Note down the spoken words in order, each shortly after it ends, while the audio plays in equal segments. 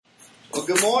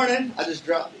Well, good morning. I just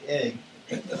dropped the egg.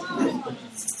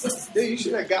 Dude, you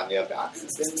should have got me up. I could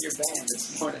have been in your band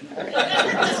this morning.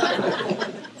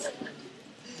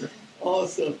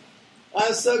 Awesome.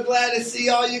 I'm so glad to see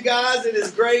all you guys. It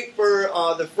is great for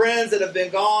the friends that have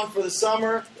been gone for the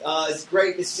summer. It's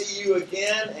great to see you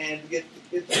again and get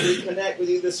to reconnect with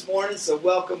you this morning. So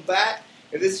welcome back.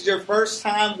 If this is your first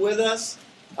time with us,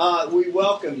 we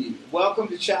welcome you. Welcome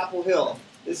to Chapel Hill.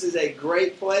 This is a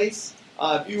great place.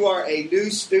 If you are a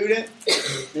new student,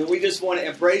 then we just want to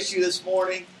embrace you this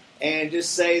morning and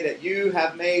just say that you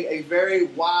have made a very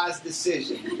wise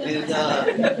decision in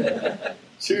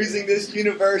choosing this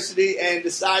university and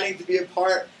deciding to be a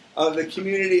part of the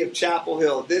community of Chapel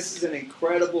Hill. This is an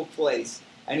incredible place,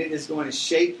 and it is going to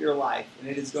shape your life, and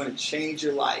it is going to change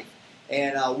your life.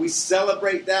 And we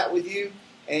celebrate that with you,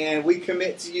 and we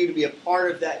commit to you to be a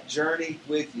part of that journey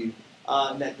with you,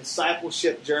 that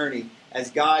discipleship journey, as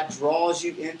God draws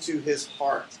you into His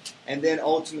heart and then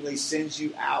ultimately sends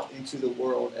you out into the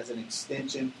world as an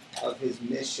extension of His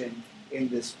mission in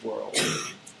this world.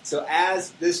 So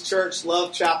as this church,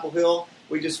 Love Chapel Hill,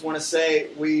 we just want to say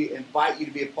we invite you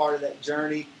to be a part of that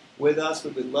journey with us.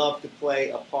 We would love to play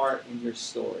a part in your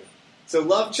story. So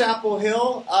Love Chapel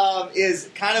Hill is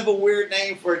kind of a weird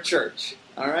name for a church.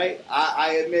 All right,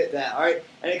 I admit that. All right,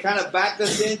 and it kind of backed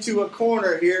us into a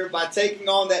corner here by taking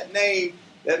on that name.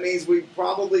 That means we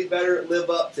probably better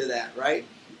live up to that, right?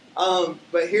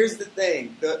 But here's the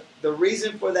thing. The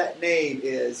reason for that name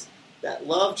is that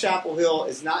Love Chapel Hill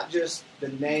is not just the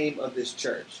name of this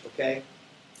church, okay?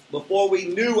 Before we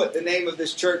knew what the name of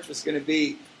this church was going to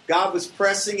be, God was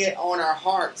pressing it on our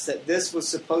hearts that this was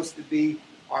supposed to be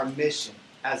our mission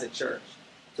as a church.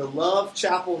 To love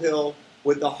Chapel Hill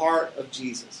with the heart of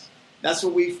Jesus. That's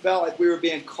what we felt like we were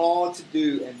being called to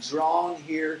do and drawn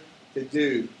here to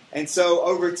do. And so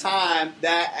over time,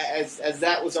 that as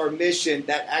that was our mission,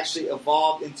 that actually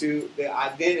evolved into the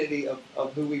identity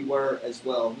of who we were as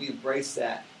well. We embrace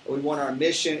that. We want our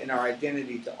mission and our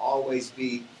identity to always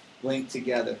be linked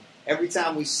together. Every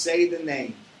time we say the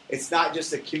name, it's not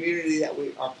just a community that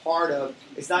we are part of.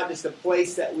 It's not just a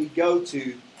place that we go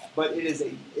to, but it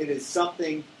is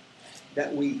something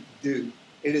that we do.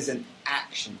 It is an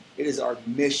action. It is our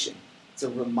mission. It's a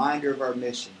reminder of our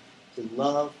mission to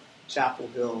love Chapel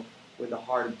Hill with the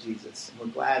heart of Jesus. And we're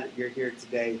glad that you're here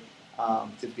today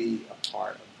to be a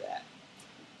part of that.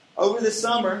 Over the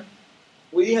summer,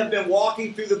 we have been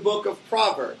walking through the book of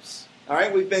Proverbs. All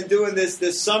right, we've been doing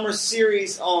this summer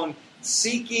series on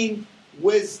seeking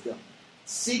wisdom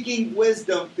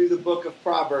through the book of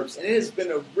Proverbs. And it has been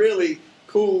a really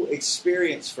cool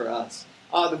experience for us.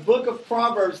 The book of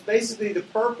Proverbs, basically the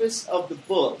purpose of the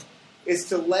book is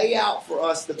to lay out for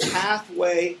us the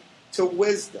pathway to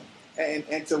wisdom.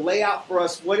 And to lay out for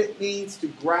us what it means to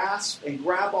grasp and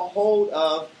grab a hold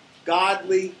of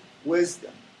godly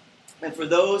wisdom. And for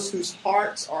those whose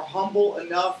hearts are humble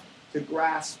enough to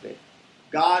grasp it,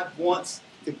 God wants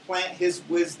to plant His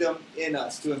wisdom in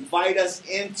us, to invite us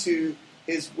into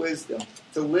His wisdom,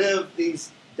 to live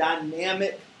these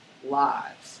dynamic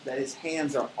lives that His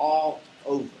hands are all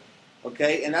over.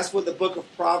 Okay? And that's what the book of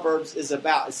Proverbs is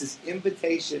about. It's this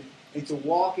invitation into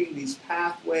walking these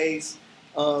pathways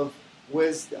of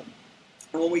wisdom.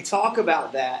 And when we talk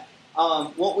about that,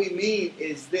 what we mean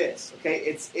is this, okay?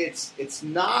 It's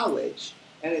knowledge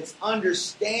and it's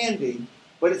understanding,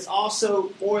 but it's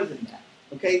also more than that,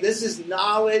 okay? This is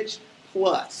knowledge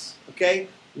plus, okay?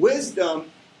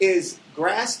 Wisdom is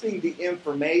grasping the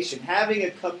information, having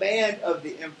a command of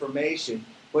the information,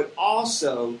 but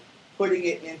also putting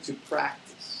it into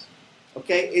practice,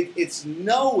 okay? It's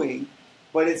knowing,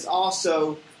 but it's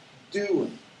also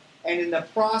doing. And in the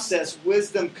process,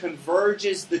 wisdom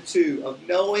converges the two of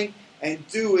knowing and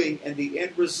doing, and the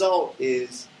end result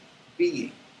is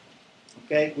being.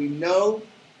 Okay? We know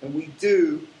and we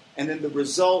do, and then the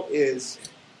result is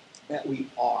that we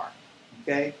are.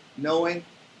 Okay? Knowing,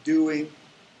 doing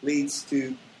leads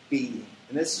to being.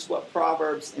 And this is what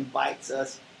Proverbs invites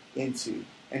us into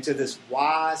this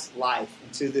wise life,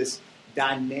 into this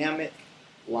dynamic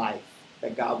life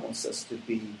that God wants us to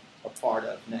be a part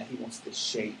of, and that He wants to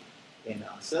shape in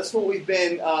us. So that's what we've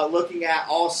been looking at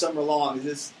all summer long,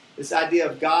 is this idea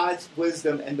of God's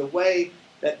wisdom and the way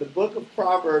that the book of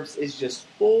Proverbs is just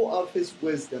full of His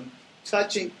wisdom,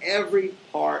 touching every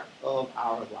part of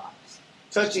our lives.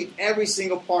 Touching every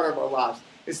single part of our lives.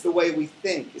 It's the way we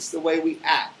think. It's the way we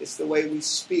act. It's the way we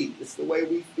speak. It's the way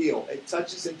we feel. It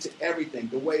touches into everything.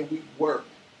 The way we work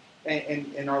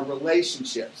and our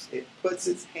relationships. It puts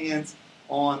its hands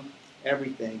on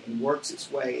everything and works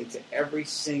its way into every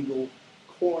single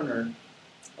corner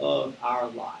of our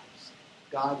lives.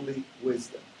 Godly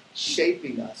wisdom.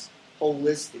 shaping us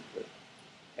holistically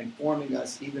and forming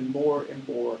us even more and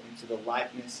more into the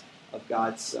likeness of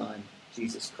God's Son,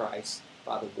 Jesus Christ,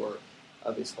 by the work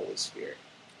of His Holy Spirit.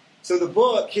 So the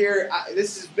book here,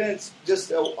 this has been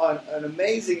just an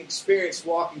amazing experience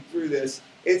walking through this.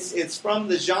 It's from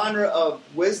the genre of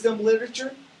wisdom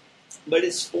literature, but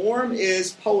its form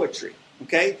is poetry.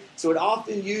 Okay, so it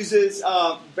often uses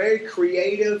very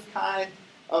creative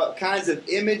kinds of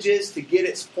images to get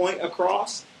its point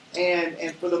across,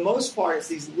 and for the most part, it's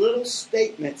these little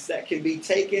statements that can be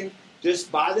taken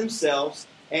just by themselves.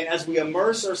 And as we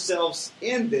immerse ourselves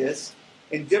in this,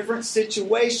 in different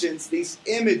situations, these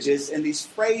images and these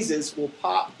phrases will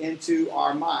pop into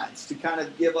our minds to kind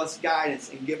of give us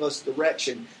guidance and give us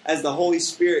direction as the Holy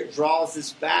Spirit draws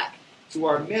this back to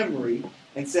our memory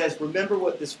and says, remember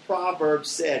what this proverb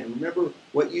said. Remember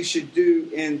what you should do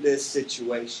in this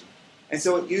situation. And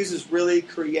so it uses really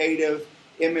creative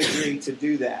imagery to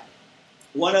do that.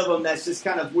 One of them that's just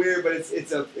kind of weird, but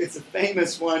it's a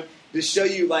famous one to show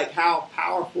you like how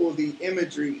powerful the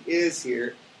imagery is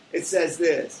here. It says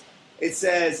this. It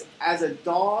says, as a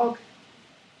dog,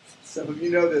 some of you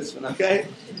know this one, okay?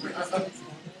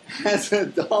 As a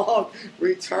dog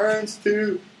returns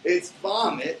to its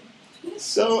vomit,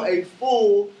 so a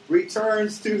fool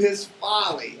returns to his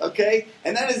folly, okay?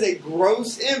 And that is a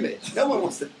gross image. No one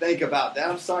wants to think about that.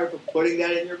 I'm sorry for putting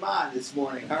that in your mind this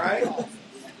morning, all right?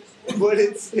 But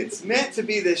it's meant to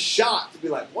be this shock, to be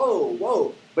like, whoa,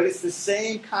 whoa. But it's the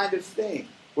same kind of thing.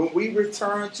 When we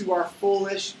return to our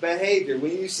foolish behavior,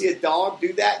 when you see a dog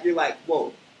do that, you're like,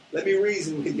 whoa, let me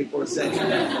reason with you for a second.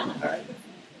 All right?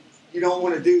 You don't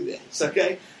want to do this,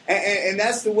 okay? And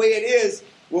that's the way it is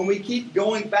when we keep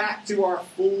going back to our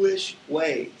foolish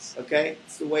ways, okay?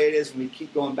 It's the way it is when we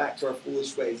keep going back to our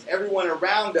foolish ways. Everyone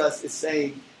around us is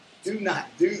saying, do not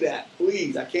do that,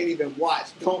 please. I can't even watch.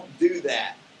 Don't do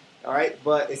that, all right?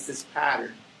 But it's this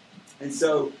pattern. And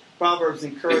so Proverbs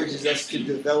encourages us to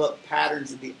develop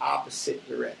patterns in the opposite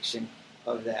direction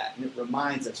of that. And it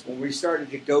reminds us, when we're starting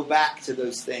to go back to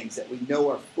those things that we know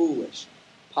are foolish,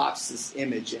 pops this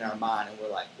image in our mind, and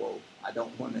we're like, whoa, I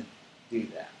don't want to do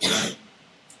that, right?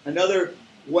 Another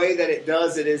way that it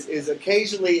does it is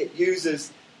occasionally it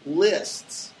uses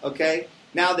lists, okay?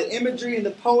 Now, the imagery and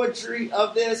the poetry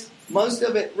of this, most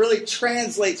of it really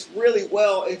translates really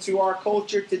well into our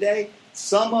culture today.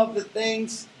 Some of the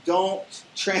things don't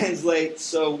translate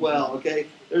so well, okay?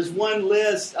 There's one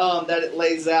list that it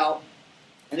lays out,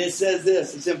 and it says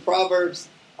this. It's in Proverbs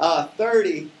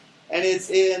 30, and it's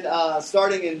in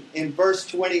starting in verse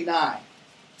 29.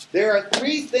 There are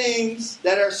 3 things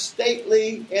that are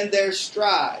stately in their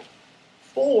stride,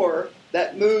 4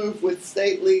 that move with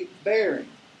stately bearing.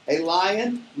 A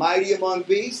lion, mighty among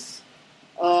beasts,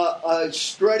 a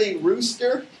strutting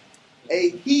rooster, a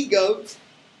he-goat,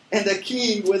 and a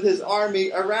king with his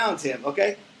army around him.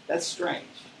 Okay? That's strange,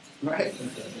 right?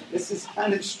 This is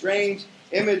kind of strange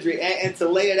imagery. And to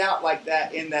lay it out like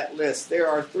that in that list, there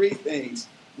are 3 things,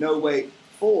 no wait,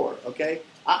 4, okay?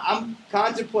 I'm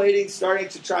contemplating starting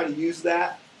to try to use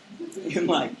that in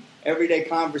like everyday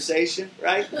conversation,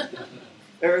 right?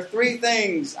 There are 3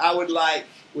 things I would like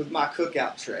with my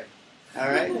cookout tray, all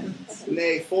right?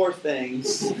 Nay, 4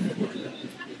 things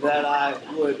that I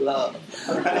would love,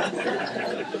 all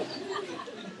right?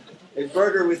 A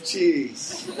burger with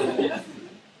cheese,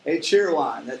 a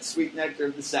cheerwine, that's sweet nectar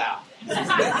of the South,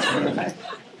 right?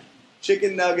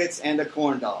 Chicken nuggets and a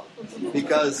corn dog,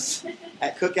 because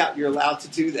at cookout you're allowed to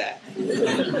do that.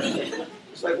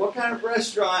 It's like, what kind of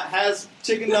restaurant has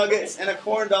chicken nuggets and a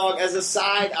corn dog as a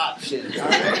side option? All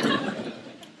right?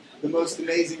 The most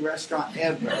amazing restaurant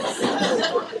ever.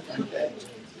 Okay.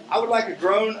 I would like a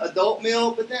grown adult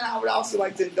meal, but then I would also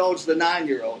like to indulge the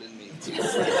 9-year-old in me too.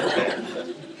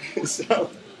 Okay. So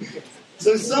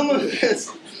some of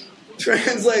this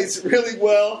translates really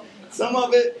well. Some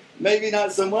of it, maybe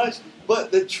not so much.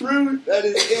 But the truth that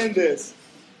is in this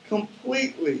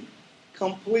completely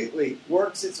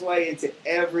works its way into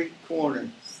every corner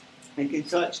and can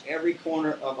touch every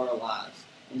corner of our lives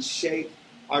and shape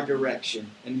our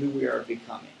direction and who we are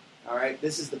becoming. All right?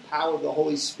 This is the power of the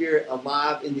Holy Spirit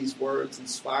alive in these words,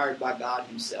 inspired by God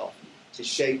Himself to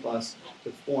shape us,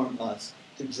 to form us,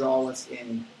 to draw us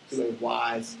into a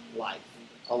wise life,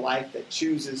 a life that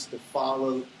chooses to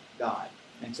follow God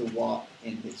and to walk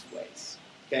in His ways.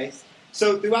 Okay?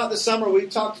 So throughout the summer, we've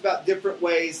talked about different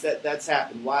ways that's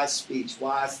happened. Wise speech,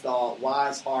 wise thought,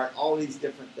 wise heart, all these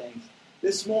different things.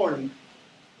 This morning,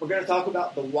 we're going to talk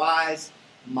about the wise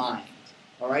mind.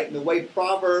 All right? And the way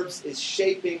Proverbs is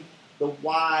shaping the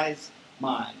wise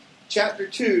mind. Chapter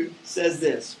 2 says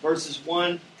this, verses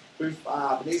 1 through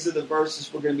 5. And these are the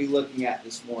verses we're going to be looking at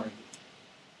this morning.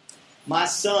 My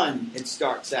son, it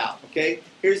starts out. Okay?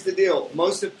 Here's the deal.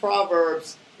 Most of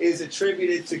Proverbs is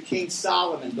attributed to King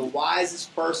Solomon, the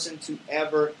wisest person to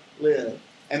ever live.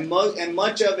 And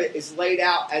much of it is laid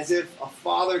out as if a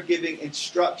father giving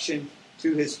instruction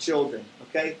to his children.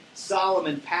 Okay?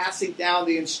 Solomon passing down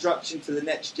the instruction to the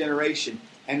next generation.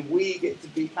 And we get to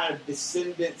be kind of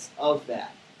descendants of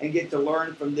that and get to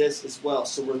learn from this as well.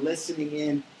 So we're listening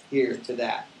in here to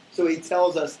that. So he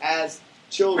tells us as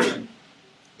children,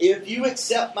 if you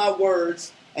accept my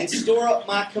words and store up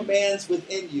my commands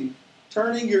within you,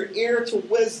 turning your ear to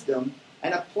wisdom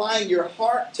and applying your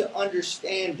heart to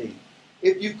understanding,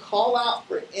 if you call out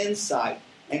for insight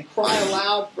and cry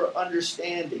aloud for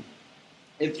understanding,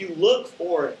 if you look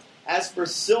for it as for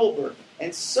silver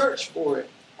and search for it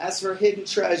as for hidden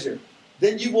treasure,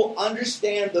 then you will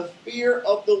understand the fear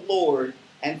of the Lord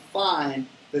and find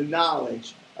the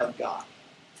knowledge of God.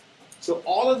 So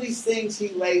all of these things he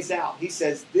lays out. He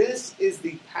says this is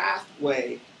the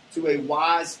pathway to a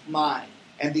wise mind.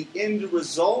 And the end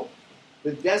result,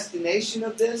 the destination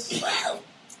of this,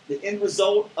 the end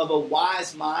result of a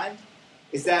wise mind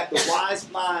is that the wise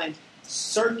mind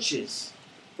searches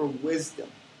for wisdom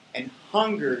and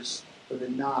hungers for the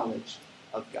knowledge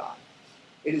of God.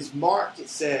 It is marked, it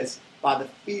says, by the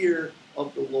fear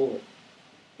of the Lord.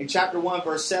 In chapter 1,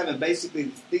 verse 7, basically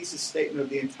the thesis statement of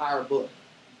the entire book.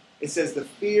 It says, the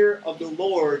fear of the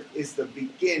Lord is the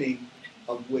beginning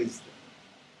of wisdom.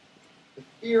 The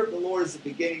fear of the Lord is the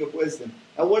beginning of wisdom.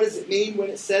 Now, what does it mean when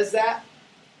it says that?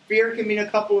 Fear can mean a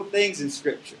couple of things in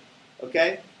Scripture,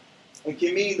 okay? It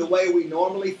can mean the way we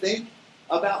normally think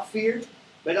about fear,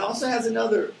 but it also has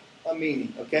another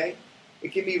meaning, okay?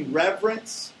 It can mean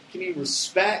reverence, it can mean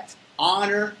respect,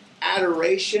 honor,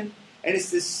 adoration, and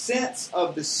it's this sense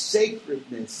of the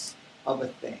sacredness of a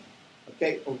thing,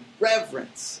 okay? Or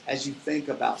reverence as you think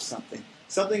about something.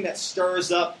 Something that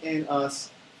stirs up in us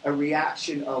a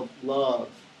reaction of love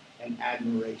and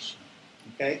admiration,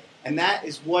 okay? And that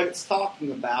is what it's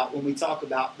talking about when we talk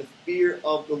about the fear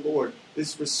of the Lord.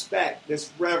 This respect,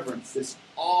 this reverence, this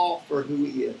awe for who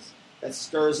he is that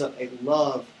stirs up a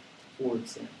love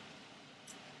towards him.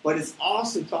 But it's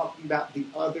also talking about the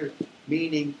other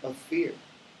meaning of fear,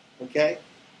 okay?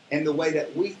 And the way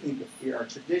that we think of fear, our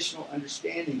traditional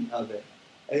understanding of it,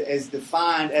 as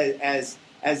defined as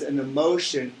an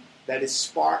emotion that is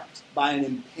sparked by an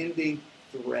impending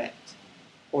threat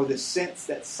or the sense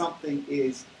that something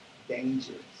is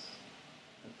dangerous,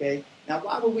 okay? Now,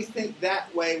 why would we think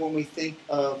that way when we think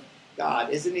of God?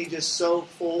 Isn't he just so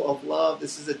full of love?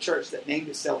 This is a church that named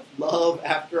itself Love,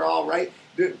 after all, right?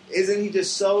 Isn't he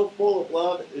just so full of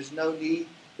love that there's no need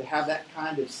to have that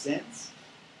kind of sense?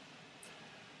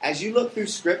 As you look through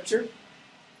Scripture,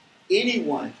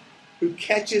 anyone who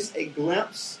catches a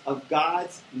glimpse of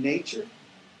God's nature,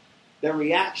 their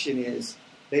reaction is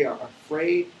they are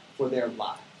afraid for their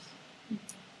lives.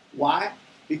 Why?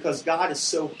 Because God is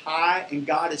so high and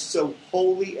God is so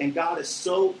holy and God is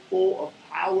so full of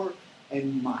power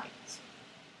and might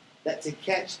that to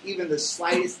catch even the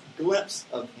slightest glimpse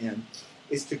of him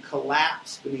is to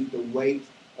collapse beneath the weight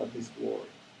of his glory.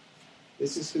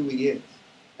 This is who he is.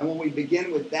 And when we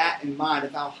begin with that in mind,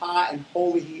 of how high and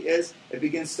holy he is, it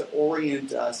begins to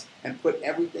orient us and put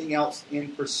everything else in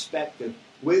perspective.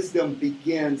 Wisdom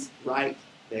begins right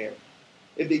there.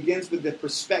 It begins with the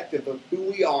perspective of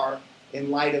who we are in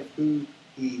light of who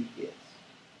he is.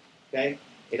 Okay?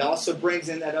 It also brings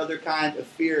in that other kind of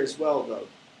fear as well, though.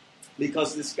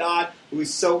 Because this God who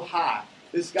is so high,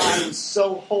 this God who is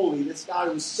so holy, this God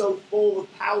who is so full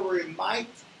of power and might,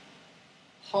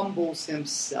 humbles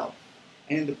himself.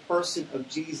 And in the person of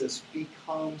Jesus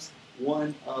becomes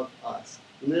one of us,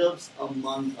 lives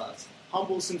among us,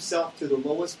 humbles himself to the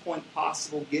lowest point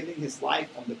possible, giving his life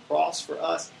on the cross for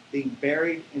us, being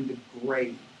buried in the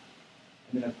grave,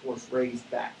 and then, of course, raised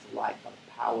back to life by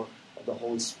the power of the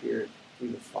Holy Spirit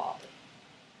through the Father.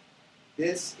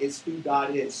 This is who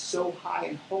God is, so high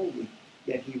and holy,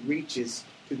 yet he reaches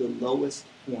to the lowest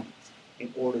point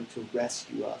in order to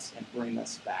rescue us and bring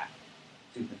us back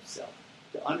to himself.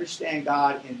 To understand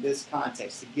God in this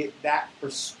context, to get that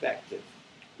perspective,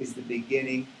 is the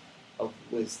beginning of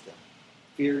wisdom.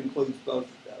 Fear includes both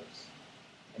of those.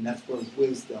 And that's where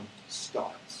wisdom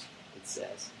starts, it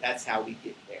says. That's how we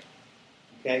get there.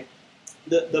 Okay?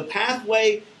 The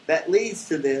pathway that leads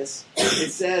to this,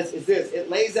 it says, is this. It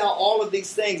lays out all of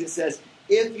these things. It says,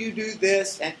 if you do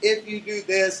this, and if you do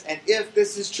this, and if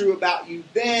this is true about you,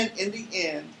 then in the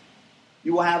end,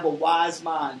 you will have a wise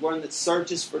mind, one that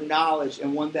searches for knowledge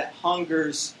and one that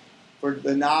hungers for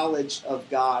the knowledge of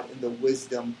God and the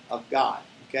wisdom of God.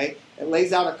 Okay? It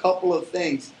lays out a couple of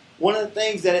things. One of the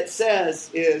things that it says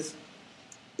is,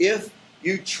 if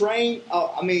you train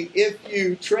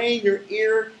your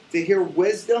ear to hear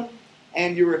wisdom,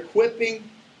 and you're equipping.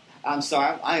 I'm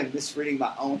sorry, I am misreading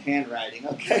my own handwriting.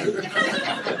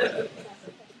 Okay,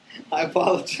 I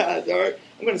apologize. All right,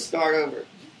 I'm going to start over.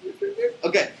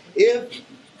 Okay, if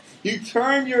you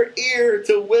turn your ear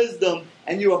to wisdom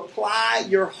and you apply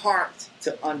your heart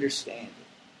to understanding,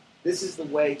 this is the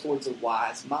way towards a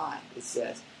wise mind. It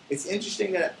says it's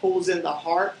interesting that it pulls in the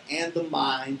heart and the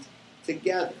mind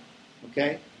together.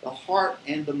 Okay, the heart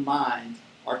and the mind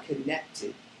are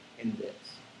connected in this.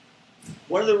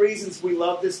 One of the reasons we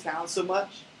love this town so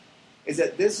much is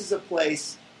that this is a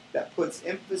place that puts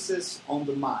emphasis on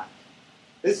the mind.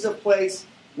 This is a place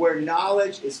where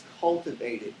knowledge is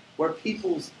cultivated, where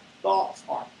people's thoughts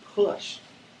are pushed,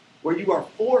 where you are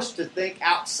forced to think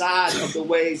outside of the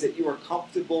ways that you are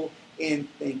comfortable in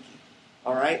thinking.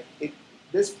 All right?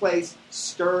 This place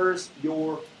stirs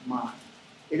your mind.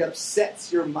 It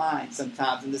upsets your mind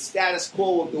sometimes, and the status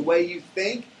quo of the way you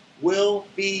think will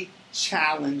be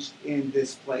challenged in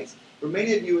this place. For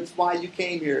many of you, it's why you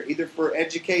came here, either for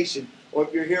education or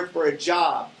if you're here for a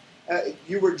job.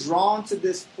 You were drawn to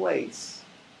this place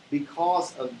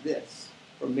because of this,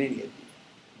 for many of you.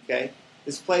 Okay?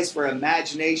 This place where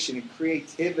imagination and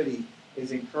creativity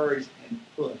is encouraged and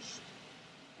pushed.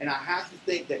 And I have to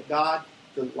think that God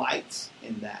delights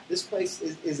in that. This place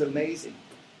is amazing.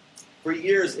 For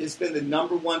years, it's been the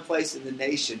number one place in the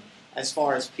nation as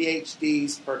far as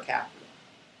PhDs per capita.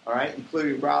 All right,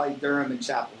 including Raleigh, Durham, and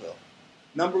Chapel Hill.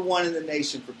 Number one in the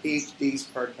nation for PhDs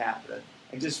per capita.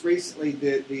 And just recently,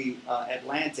 the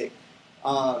Atlantic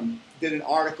did an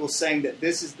article saying that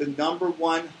this is the number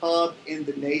one hub in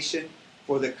the nation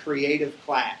for the creative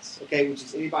class, okay, which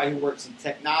is anybody who works in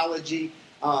technology,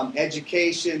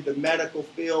 education, the medical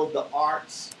field, the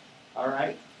arts, all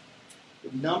right?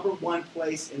 The number one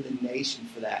place in the nation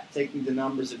for that, taking the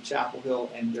numbers of Chapel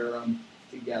Hill and Durham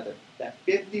together. That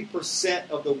 50%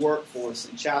 of the workforce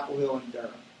in Chapel Hill and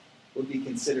Durham would be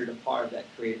considered a part of that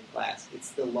creative class.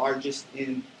 It's the largest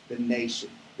in the nation.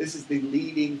 This is the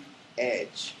leading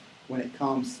edge when it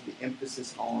comes to the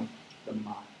emphasis on the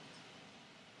mind.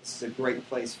 This is a great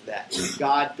place for that.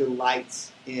 God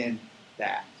delights in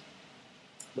that.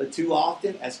 But too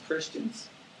often, as Christians,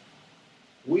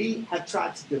 we have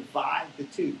tried to divide the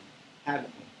two,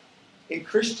 haven't we? In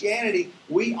Christianity,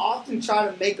 we often try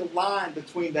to make a line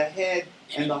between the head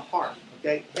and the heart.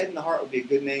 Okay? Head and the heart would be a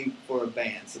good name for a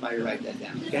band. Somebody write that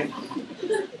down, okay?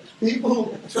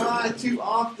 People try too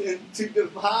often to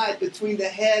divide between the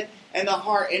head and the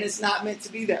heart, and it's not meant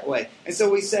to be that way. And so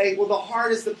we say, well, the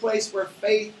heart is the place where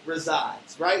faith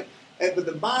resides, right? But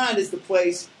the mind is the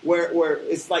place where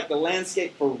it's like the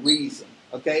landscape for reason,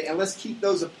 okay? And let's keep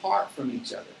those apart from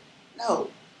each other.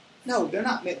 No, they're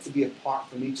not meant to be apart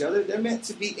from each other. They're meant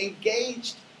to be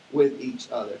engaged with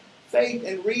each other. Faith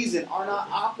and reason are not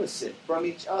opposite from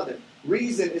each other.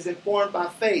 Reason is informed by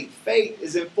faith. Faith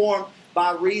is informed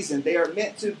by reason. They are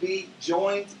meant to be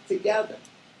joined together.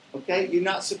 Okay? You're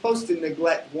not supposed to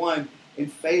neglect one in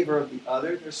favor of the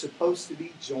other. They're supposed to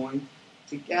be joined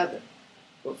together.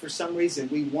 But for some reason,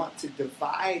 we want to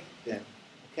divide them.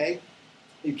 Okay?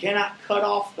 You cannot cut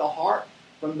off the heart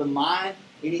from the mind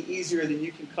any easier than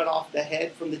you can cut off the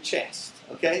head from the chest.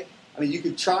 Okay? I mean, you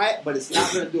could try it, but it's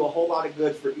not going to do a whole lot of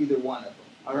good for either one of them.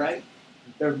 All right?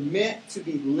 They're meant to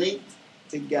be linked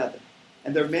together.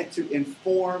 And they're meant to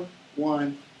inform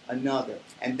one another.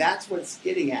 And that's what it's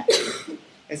getting at.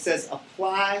 It says,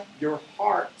 apply your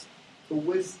heart to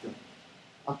wisdom.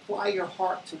 Apply your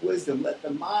heart to wisdom. Let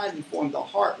the mind inform the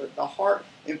heart. Let the heart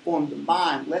inform the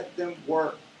mind. Let them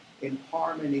work in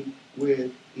harmony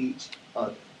with each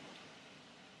other.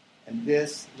 And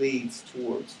this leads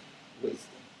towards wisdom.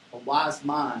 A wise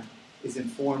mind is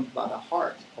informed by the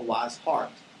heart. A wise heart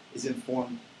is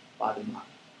informed by the mind.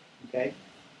 Okay?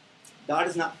 God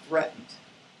is not threatened.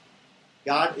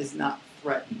 God is not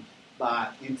threatened by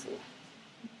intellect.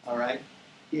 All right?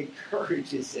 He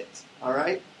encourages it. All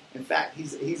right? In fact,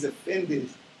 he's offended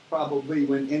probably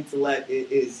when intellect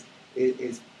is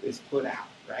put out.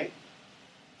 Right?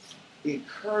 He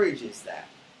encourages that.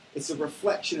 It's a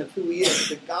reflection of who he is.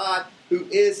 The God who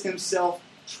is himself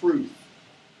truth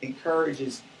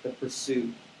encourages the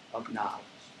pursuit of knowledge.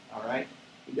 All right?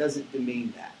 He doesn't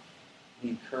demean that. He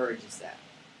encourages that.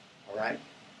 All right?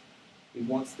 He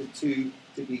wants the two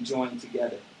to be joined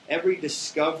together. Every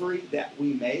discovery that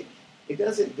we make, it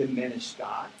doesn't diminish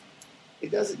God.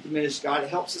 It doesn't diminish God. It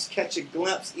helps us catch a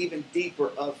glimpse even deeper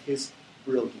of his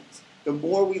brilliance. The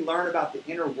more we learn about the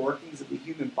inner workings of the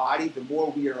human body, the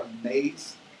more we are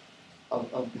amazed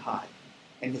of God.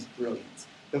 and his brilliance.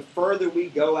 The further we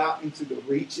go out into the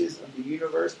reaches of the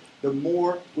universe, the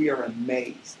more we are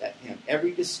amazed at him.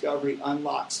 Every discovery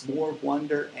unlocks more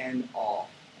wonder and awe.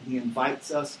 And he invites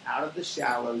us out of the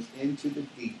shallows into the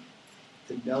deep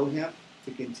to know him,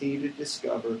 to continue to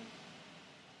discover,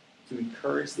 to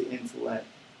encourage the intellect,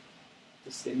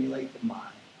 to stimulate the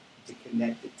mind, to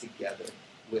connect it together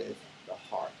with the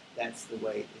heart. That's the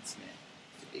way it's meant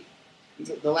to be.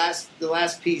 The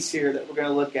last piece here that we're going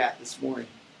to look at this morning.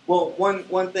 Well,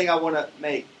 one thing I want to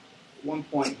make, one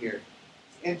point here.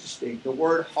 It's interesting. The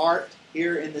word heart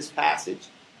here in this passage,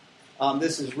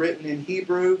 this is written in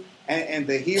Hebrew, and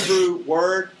the Hebrew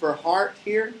word for heart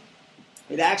here,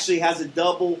 it actually has a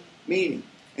double meaning.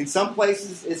 In some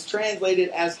places it's translated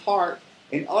as heart.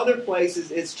 In other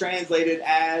places it's translated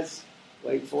as,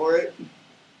 wait for it,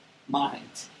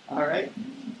 mind. All right?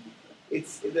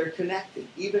 They're connected.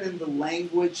 Even in the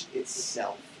language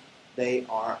itself, they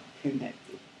are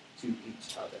connected to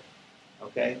each other.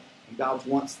 Okay? And God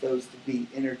wants those to be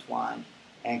intertwined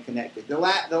and connected. The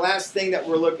last thing that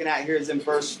we're looking at here is in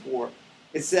verse 4.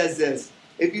 It says this: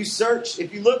 if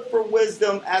you look for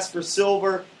wisdom as for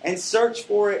silver, and search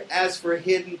for it as for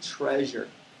hidden treasure,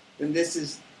 then this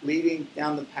is leading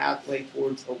down the pathway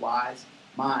towards a wise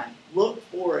mind. Look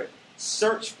for it,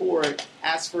 search for it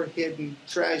as for hidden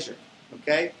treasure.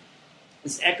 Okay?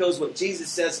 This echoes what Jesus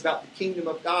says about the kingdom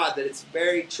of God, that it's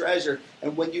buried treasure,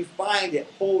 and when you find it,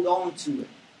 hold on to it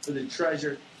for the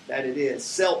treasure that it is.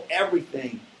 Sell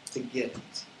everything to get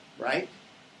it. Right?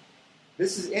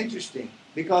 This is interesting,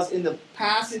 because in the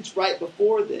passage right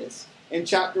before this, in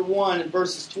chapter 1, in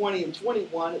verses 20 and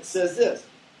 21, it says this: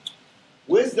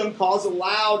 wisdom calls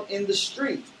aloud in the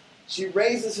street. She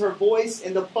raises her voice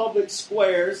in the public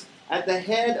squares. At the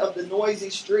head of the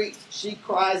noisy streets, she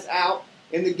cries out.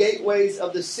 In the gateways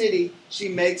of the city, she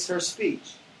makes her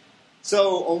speech.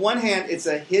 So, on one hand, it's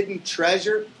a hidden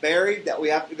treasure buried that we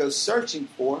have to go searching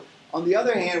for. On the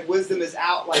other hand, wisdom is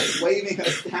out like waving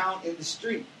us down in the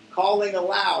street, calling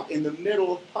aloud in the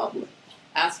middle of public,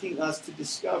 asking us to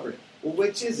discover it. Well,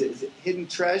 which is it? Is it hidden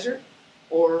treasure,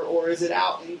 or is it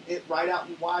right out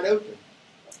and wide open?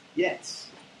 Yes,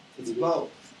 it's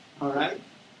both. All right?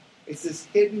 It's this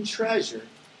hidden treasure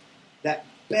that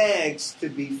begs to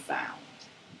be found.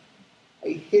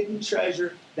 A hidden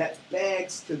treasure that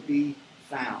begs to be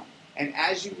found. And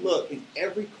as you look in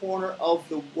every corner of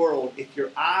the world, if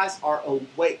your eyes are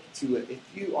awake to it, if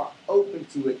you are open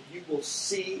to it, you will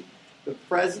see the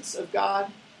presence of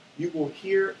God. You will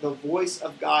hear the voice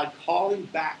of God calling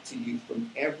back to you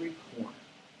from every corner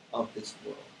of this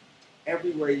world.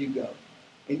 Everywhere you go.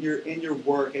 In your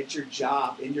work, at your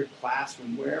job, in your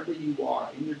classroom, wherever you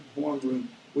are, in your dorm room,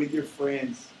 with your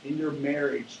friends, in your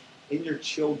marriage, in your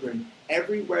children,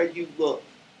 everywhere you look,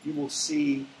 you will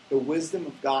see the wisdom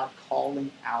of God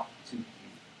calling out to you.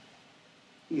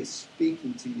 He is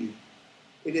speaking to you.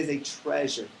 It is a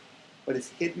treasure, but it's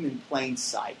hidden in plain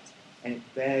sight, and it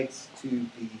begs to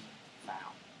be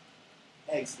found.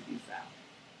 Begs to be found.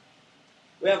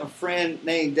 We have a friend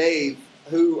named Dave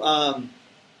who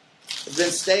has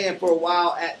been staying for a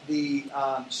while at the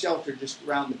shelter just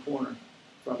around the corner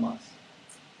from us.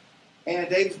 And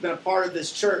Dave's been a part of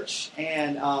this church,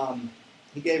 and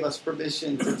he gave us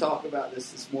permission to talk about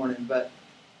this morning. But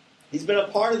he's been a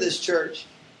part of this church,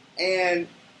 and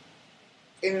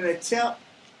in an attempt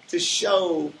to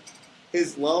show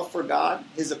his love for God,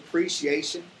 his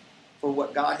appreciation for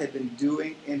what God had been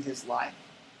doing in his life,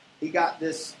 he got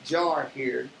this jar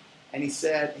here, and he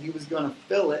said he was going to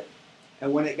fill it,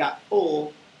 and when it got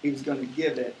full, he was going to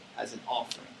give it as an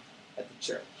offering at the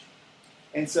church.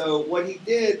 And so what he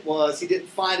did was he didn't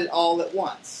find it all at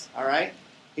once, all right?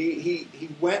 He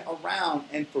went around,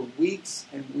 and for weeks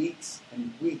and weeks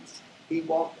and weeks, he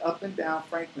walked up and down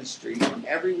Franklin Street, and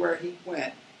everywhere he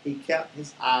went, he kept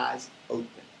his eyes open.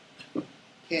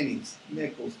 Pennies,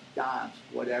 nickels, dimes,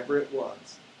 whatever it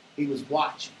was. He was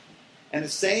watching. And the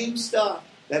same stuff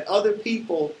that other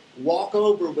people walk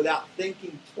over without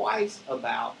thinking twice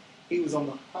about, he was on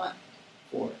the hunt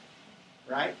for it,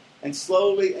 right? And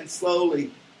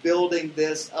slowly building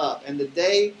this up. And the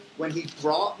day when he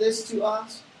brought this to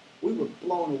us, we were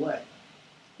blown away.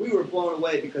 We were blown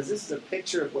away because this is a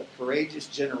picture of what courageous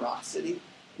generosity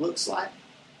looks like.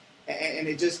 And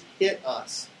it just hit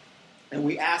us. And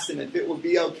we asked him if it would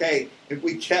be okay if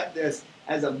we kept this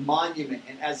as a monument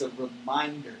and as a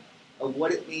reminder of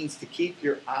what it means to keep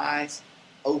your eyes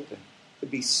open, to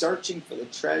be searching for the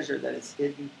treasure that is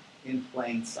hidden in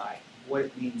plain sight, what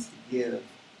it means to give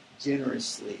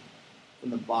generously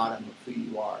from the bottom of who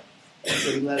you are. And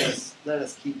so let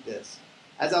us keep this.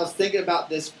 As I was thinking about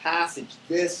this passage,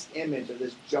 this image of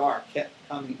this jar kept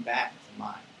coming back to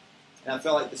mind. And I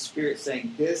felt like the Spirit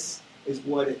saying, this is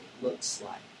what it looks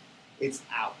like. It's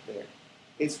out there.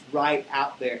 It's right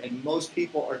out there. And most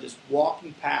people are just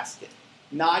walking past it,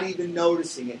 not even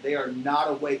noticing it. They are not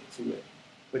awake to it.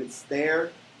 But it's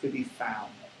there to be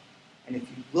found. And if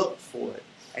you look for it,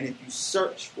 and if you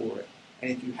search for it,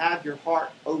 and if you have your heart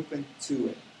open to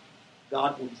it,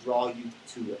 God will draw you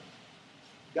to it.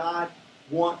 God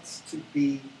wants to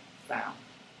be found.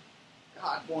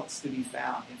 God wants to be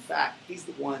found. In fact, He's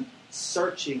the one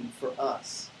searching for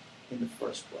us in the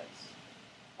first place.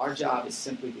 Our job is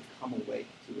simply to come awake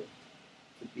to it,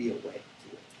 to be awake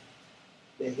to it.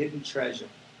 The hidden treasure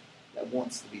that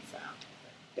wants to be found,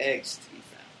 that begs to be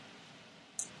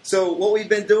found. So what we've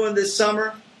been doing this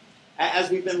summer,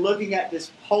 as we've been looking at this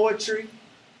poetry,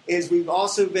 is we've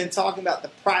also been talking about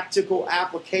the practical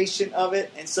application of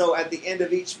it. And so at the end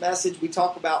of each message, we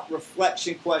talk about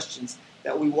reflection questions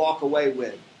that we walk away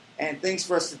with and things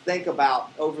for us to think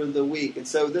about over the week. And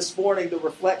so this morning, the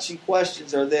reflection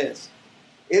questions are this.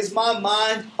 Is my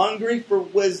mind hungry for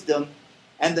wisdom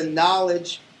and the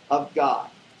knowledge of God?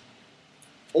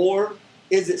 Or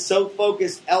is it so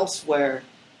focused elsewhere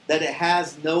that it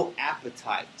has no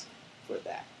appetite for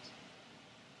that?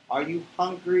 Are you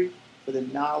hungry for the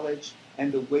knowledge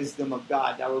and the wisdom of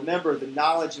God? Now remember, the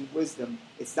knowledge and wisdom,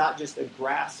 it's not just a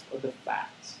grasp of the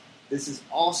facts. This is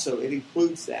also, it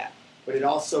includes that, but it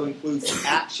also includes the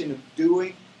action of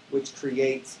doing, which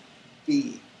creates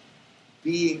being.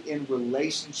 Being in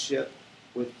relationship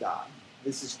with God.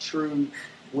 This is true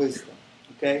wisdom.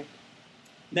 Okay?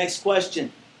 Next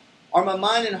question. Are my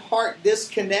mind and heart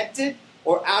disconnected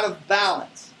or out of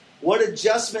balance? What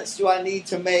adjustments do I need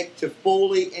to make to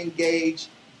fully engage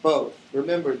both?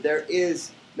 Remember, there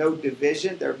is no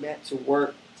division. They're meant to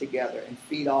work together and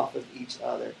feed off of each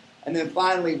other. And then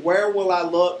finally, where will I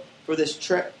look for this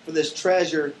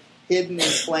treasure hidden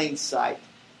in plain sight?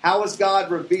 How is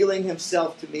God revealing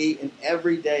Himself to me in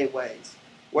everyday ways?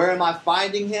 Where am I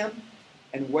finding Him,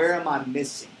 and where am I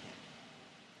missing Him?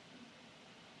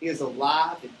 He is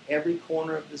alive in every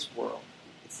corner of this world.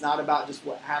 It's not about just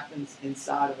what happens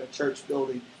inside of a church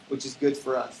building, which is good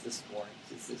for us this morning,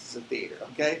 since this is a theater,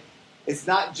 okay? It's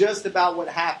not just about what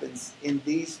happens in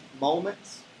these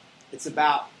moments. It's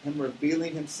about Him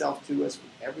revealing Himself to us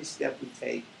with every step we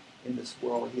take in this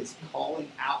world. He is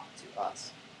calling out to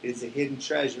us. It is a hidden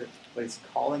treasure, but it's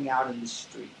calling out in the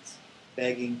streets,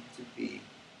 begging to be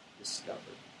discovered.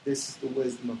 This is the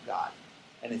wisdom of God,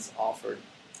 and it's offered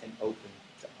and open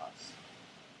to us.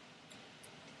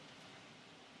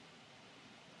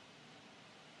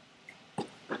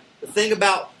 The thing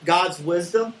about God's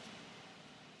wisdom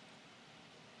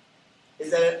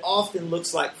is that it often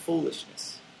looks like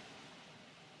foolishness.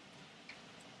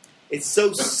 It's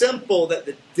so simple that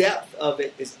the depth of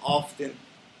it is often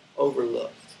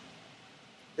overlooked.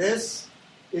 This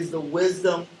is the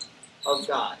wisdom of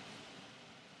God.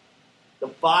 The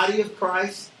body of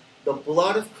Christ, the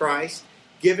blood of Christ,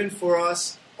 given for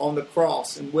us on the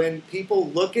cross. And when people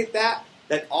look at that,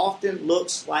 that often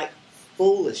looks like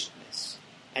foolishness.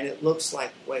 And it looks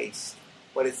like waste.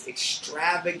 But it's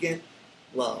extravagant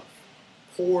love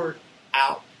poured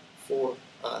out for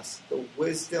us. The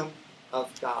wisdom of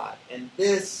God. And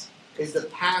this is the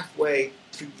pathway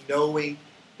to knowing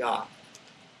God.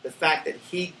 The fact that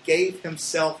He gave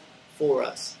Himself for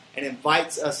us and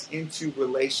invites us into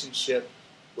relationship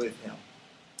with Him.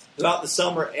 Throughout the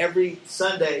summer, every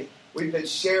Sunday, we've been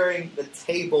sharing the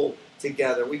table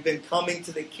together. We've been coming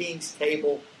to the King's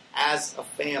table as a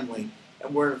family,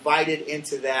 and we're invited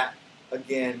into that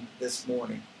again this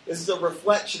morning. This is a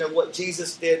reflection of what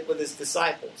Jesus did with His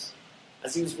disciples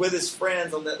as He was with His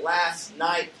friends on that last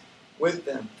night with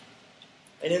them.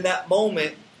 And in that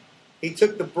moment, He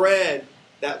took the bread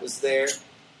that was there,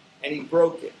 and He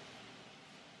broke it.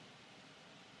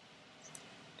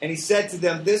 And He said to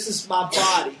them, "This is my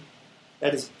body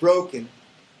that is broken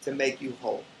to make you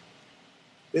whole."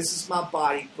 This is my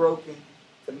body broken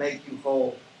to make you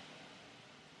whole.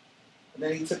 And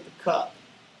then He took the cup,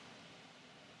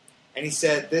 and He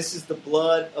said, "This is the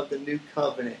blood of the new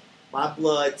covenant, my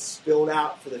blood spilled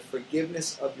out for the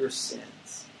forgiveness of your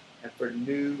sins and for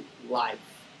new life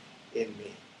in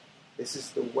me." This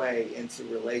is the way into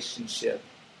relationship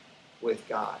with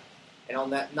God. And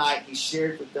on that night, He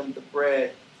shared with them the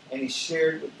bread, and He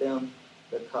shared with them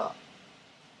the cup.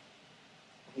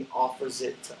 He offers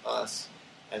it to us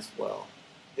as well.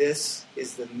 This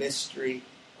is the mystery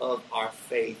of our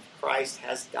faith. Christ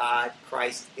has died.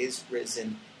 Christ is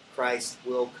risen. Christ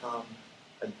will come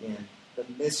again. The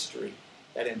mystery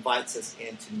that invites us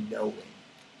into knowing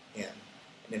Him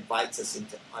and invites us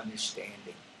into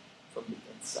understanding from the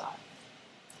inside.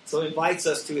 So he invites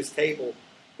us to his table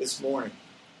this morning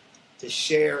to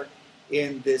share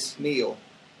in this meal,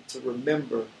 to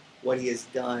remember what he has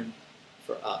done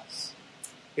for us.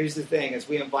 Here's the thing, as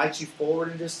we invite you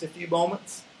forward in just a few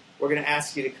moments, we're going to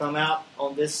ask you to come out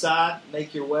on this side,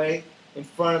 make your way in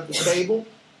front of the table.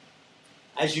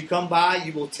 As you come by,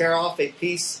 you will tear off a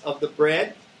piece of the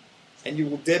bread, and you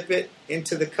will dip it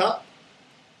into the cup,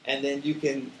 and then you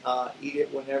can eat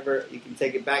it whenever. You can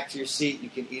take it back to your seat. You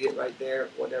can eat it right there,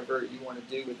 whatever you want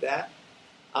to do with that.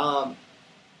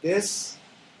 This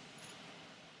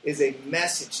is a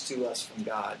message to us from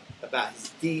God about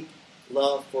his deep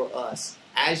love for us.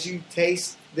 As you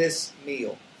taste this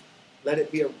meal, let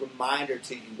it be a reminder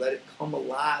to you. Let it come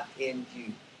alive in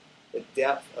you, the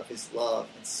depth of his love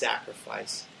and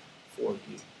sacrifice for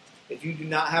you. If you do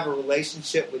not have a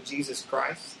relationship with Jesus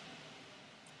Christ,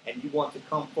 and you want to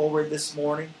come forward this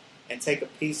morning and take a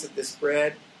piece of this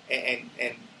bread and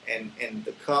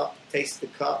the cup, taste the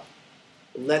cup,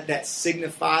 let that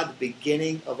signify the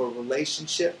beginning of a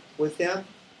relationship with him.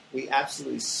 We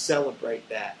absolutely celebrate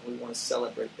that, and we want to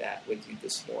celebrate that with you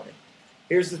this morning.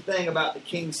 Here's the thing about the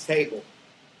King's table.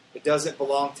 It doesn't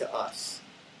belong to us,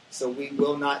 so we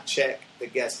will not check the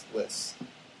guest list.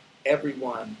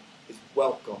 Everyone is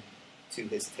welcome to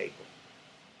his table.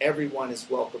 Everyone is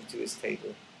welcome to his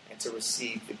table and to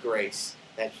receive the grace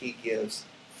that he gives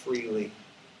freely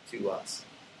to us.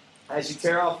 As you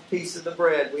tear off a piece of the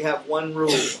bread, we have one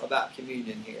rule about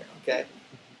communion here, okay?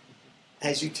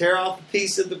 As you tear off a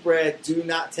piece of the bread, do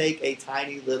not take a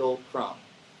tiny little crumb,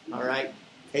 all right?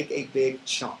 Take a big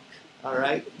chunk, all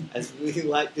right? As we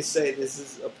like to say, this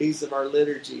is a piece of our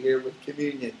liturgy here with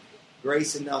communion,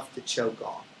 grace enough to choke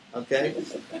on, okay?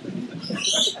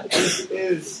 This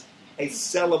is a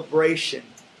celebration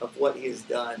of what he has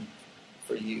done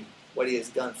for you, what he has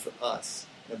done for us,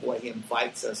 and of what he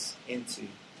invites us into,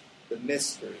 the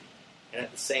mystery, and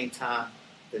at the same time,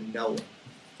 the knowing,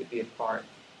 to be a part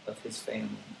of his family.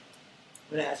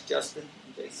 I'm going to ask Justin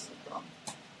and Jason to come.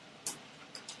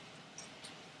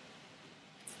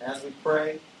 As we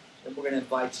pray, then we're going to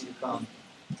invite you to come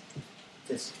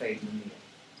participate in the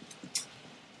meal.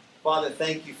 Father,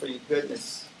 thank you for your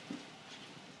goodness,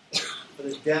 for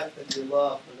the depth of your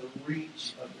love, for the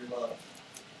reach of your love.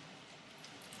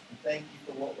 And thank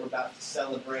you for what we're about to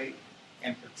celebrate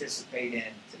and participate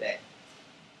in today.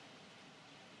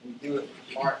 We do it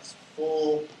with hearts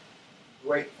full of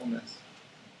gratefulness,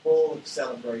 full of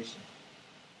celebration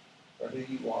for who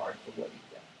you are and for what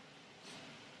you've done.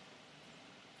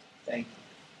 Thank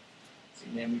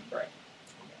you. In your name we pray.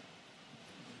 Amen.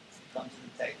 Come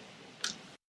to the table.